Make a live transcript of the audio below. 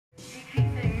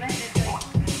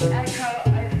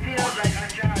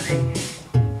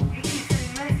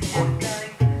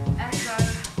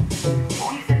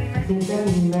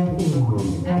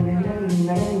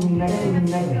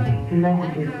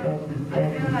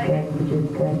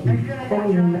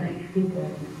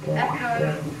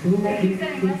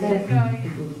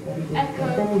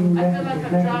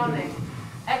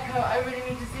Echo, I really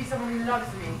need to see someone who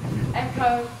loves me.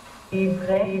 Echo.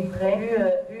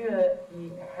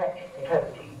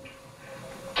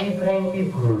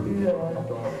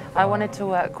 I wanted to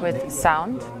work with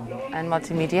sound and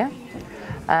multimedia,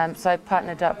 so I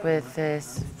partnered up with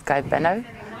this guy Benno,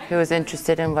 who was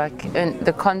interested in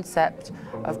the concept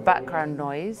of background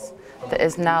noise that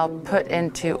is now put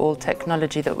into all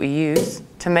technology that we use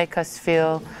to make us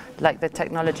feel like the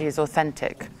technology is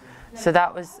authentic. So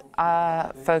that was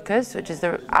our focus, which is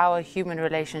our human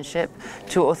relationship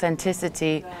to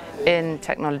authenticity in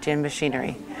technology and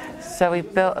machinery. So we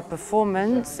built a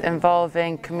performance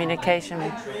involving communication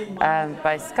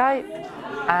by Skype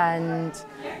and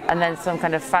then some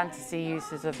kind of fantasy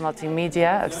uses of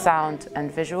multimedia, of sound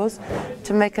and visuals,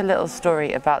 to make a little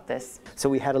story about this. So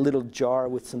we had a little jar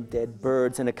with some dead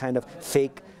birds and a kind of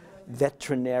fake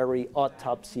veterinary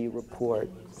autopsy report.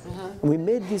 And we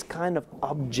made these kind of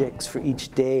objects for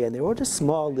each day, and they were just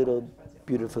small little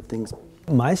beautiful things.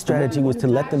 My strategy was to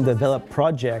let them develop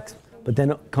projects, but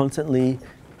then constantly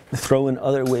throw in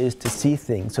other ways to see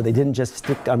things, so they didn't just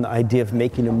stick on the idea of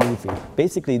making a movie.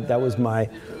 Basically, that was my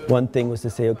one thing, was to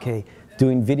say, okay,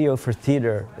 doing video for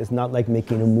theater is not like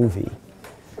making a movie.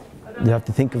 You have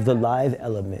to think of the live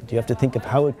element. You have to think of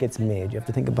how it gets made. You have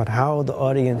to think about how the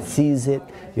audience sees it.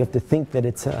 You have to think that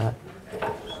it's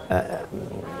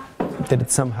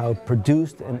somehow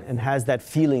produced and has that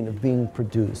feeling of being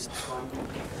produced.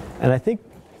 And I think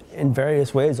in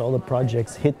various ways all the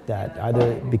projects hit that,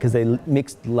 either because they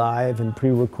mixed live and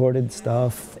pre-recorded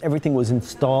stuff. Everything was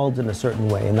installed in a certain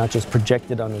way and not just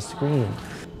projected on a screen.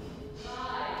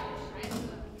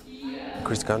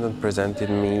 Chris Kondek presented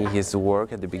me his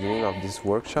work at the beginning of this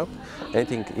workshop. I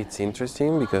think it's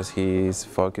interesting because he's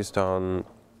focused on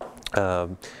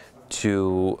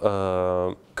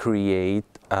to create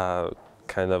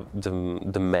kind of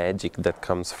the magic that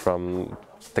comes from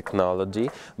technology,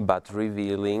 but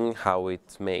revealing how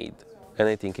it's made. And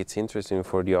I think it's interesting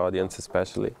for the audience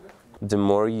especially. The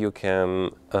more you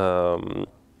can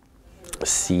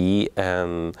see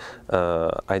and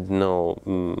I know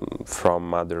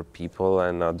from other people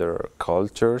and other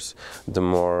cultures, the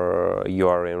more you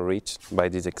are enriched by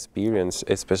this experience,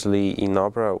 especially in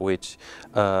opera, which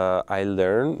I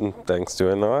learned thanks to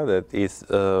ENOA, that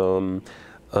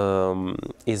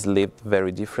is lived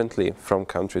very differently from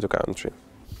country to country.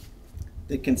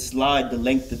 They can slide the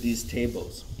length of these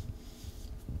tables.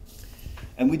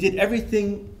 And we did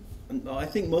everything, I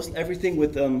think most everything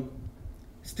with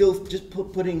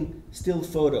putting still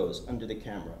photos under the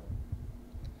camera.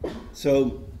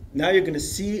 So now you're going to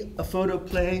see a photo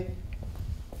play,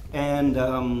 and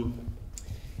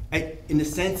in a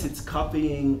sense it's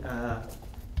copying,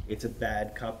 it's a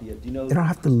bad copy of, you know. They don't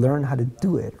have to learn how to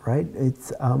do it, right?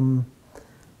 It's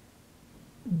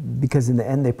because in the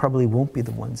end they probably won't be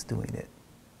the ones doing it.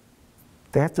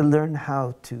 They have to learn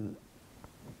how to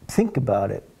think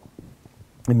about it.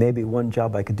 And maybe one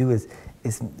job I could do is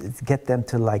get them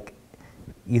to, like,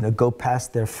 you know, go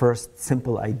past their first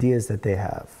simple ideas that they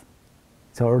have.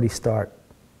 So already start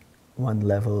one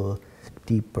level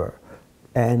deeper.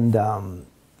 And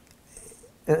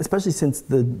especially since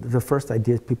the first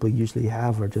ideas people usually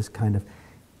have are just kind of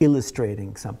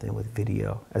illustrating something with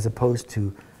video, as opposed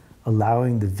to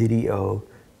allowing the video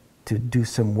to do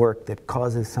some work that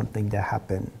causes something to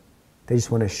happen. They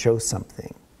just want to show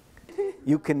something.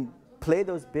 You can play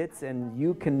those bits and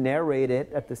you can narrate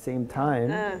it at the same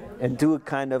time and do a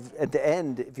kind of, at the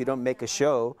end, if you don't make a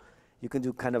show, you can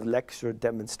do kind of lecture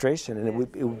demonstration, and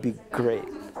it would be great.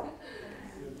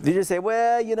 You just say,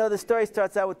 well, you know, the story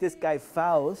starts out with this guy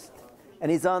Faust,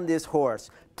 and he's on this horse.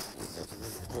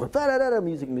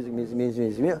 Music, music, music,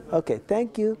 music, music. Okay,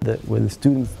 thank you. When the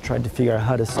students tried to figure out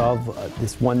how to solve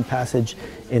this one passage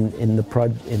in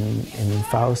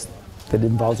Faust that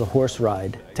involves a horse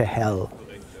ride to hell,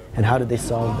 and how did they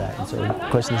solve that? And so the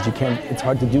question is, it's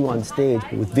hard to do on stage,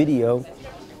 but with video,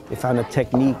 they found a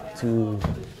technique to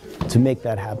make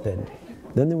that happen.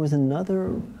 Then there was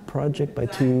another project by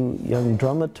two young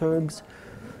dramaturgs,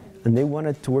 and they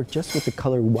wanted to work just with the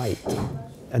color white.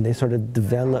 And they sort of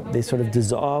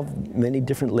dissolved many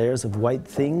different layers of white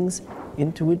things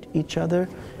into each other.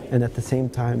 And at the same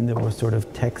time, there were sort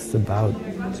of texts about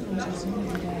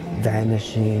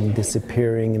vanishing,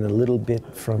 disappearing, and a little bit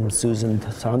from Susan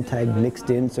Sontag mixed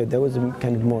in. So there was a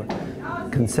kind of more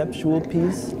conceptual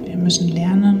piece. Wir müssen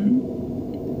lernen,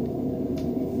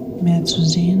 mehr zu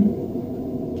sehen,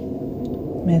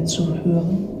 mehr zu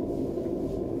hören.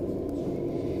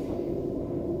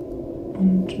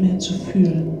 und mehr zu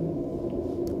fühlen.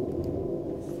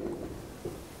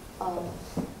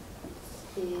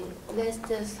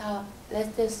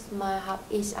 Letztes Mal habe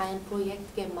ich ein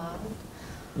Projekt gemacht.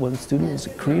 One student was a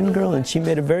Korean girl, and she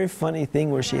made a very funny thing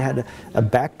where she had a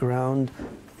background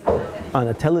on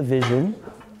a television,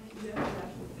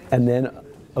 and then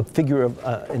a figure of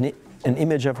an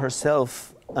image of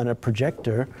herself on a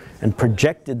projector, and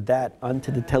projected that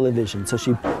onto the television. So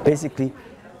she basically,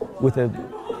 with a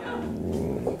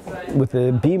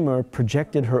beamer,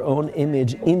 projected her own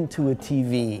image into a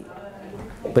TV.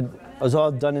 But it was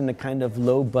all done in a kind of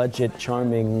low-budget,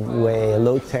 charming way, a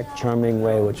low-tech, charming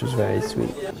way, which was very sweet.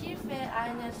 Ich will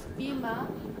eines Beamer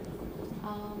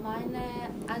meine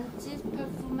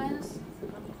Ansicht-Performance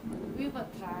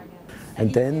übertragen.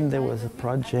 And then there was a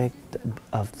project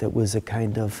that was a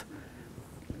kind of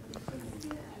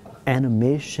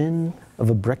animation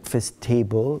of a breakfast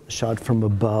table shot from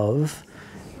above,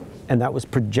 and that was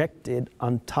projected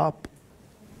on top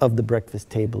of the breakfast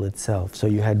table itself. So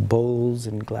you had bowls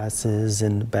and glasses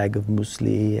and a bag of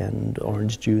muesli and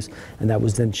orange juice, and that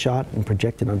was then shot and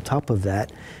projected on top of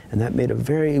that, and that made a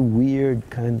very weird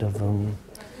kind of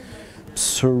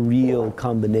surreal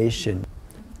combination.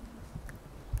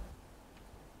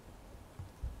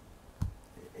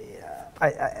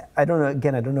 I don't know,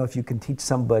 again, I don't know if you can teach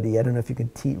somebody, I don't know if you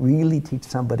can really teach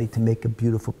somebody to make a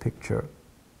beautiful picture.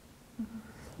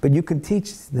 But you can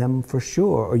teach them for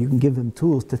sure, or you can give them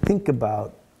tools to think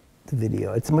about the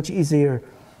video. It's much easier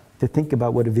to think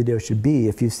about what a video should be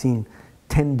if you've seen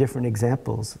 10 different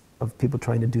examples of people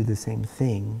trying to do the same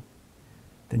thing.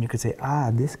 Then you could say, ah,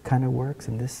 this kind of works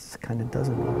and this kind of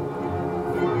doesn't work.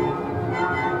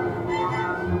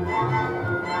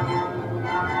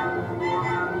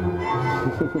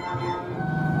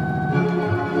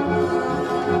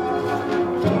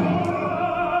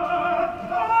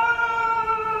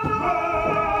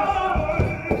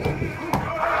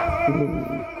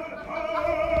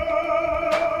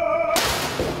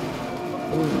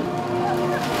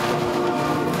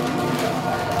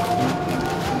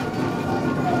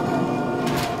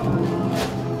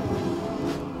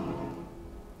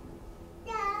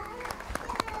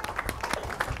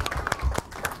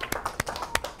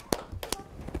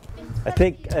 I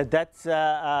think that's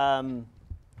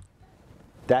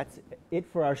it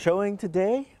for our showing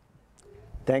today.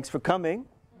 Thanks for coming.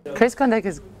 Chris Kondek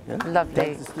is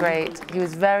lovely, great. He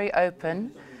was very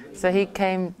open. So he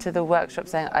came to the workshop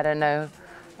saying, I don't know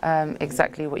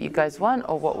exactly what you guys want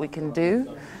or what we can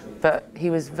do, but he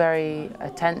was very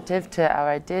attentive to our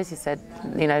ideas. He said,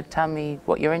 you know, tell me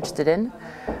what you're interested in.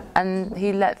 And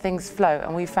he let things flow,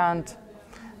 and we found,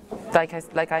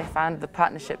 like I found the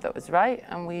partnership that was right,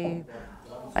 and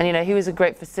you know, he was a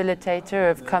great facilitator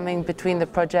of coming between the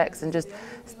projects and just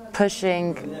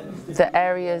pushing the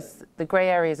areas, the grey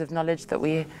areas of knowledge that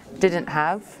we didn't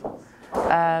have.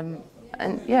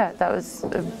 And yeah, that was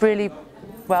a really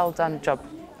well done job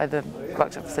by the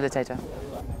workshop facilitator.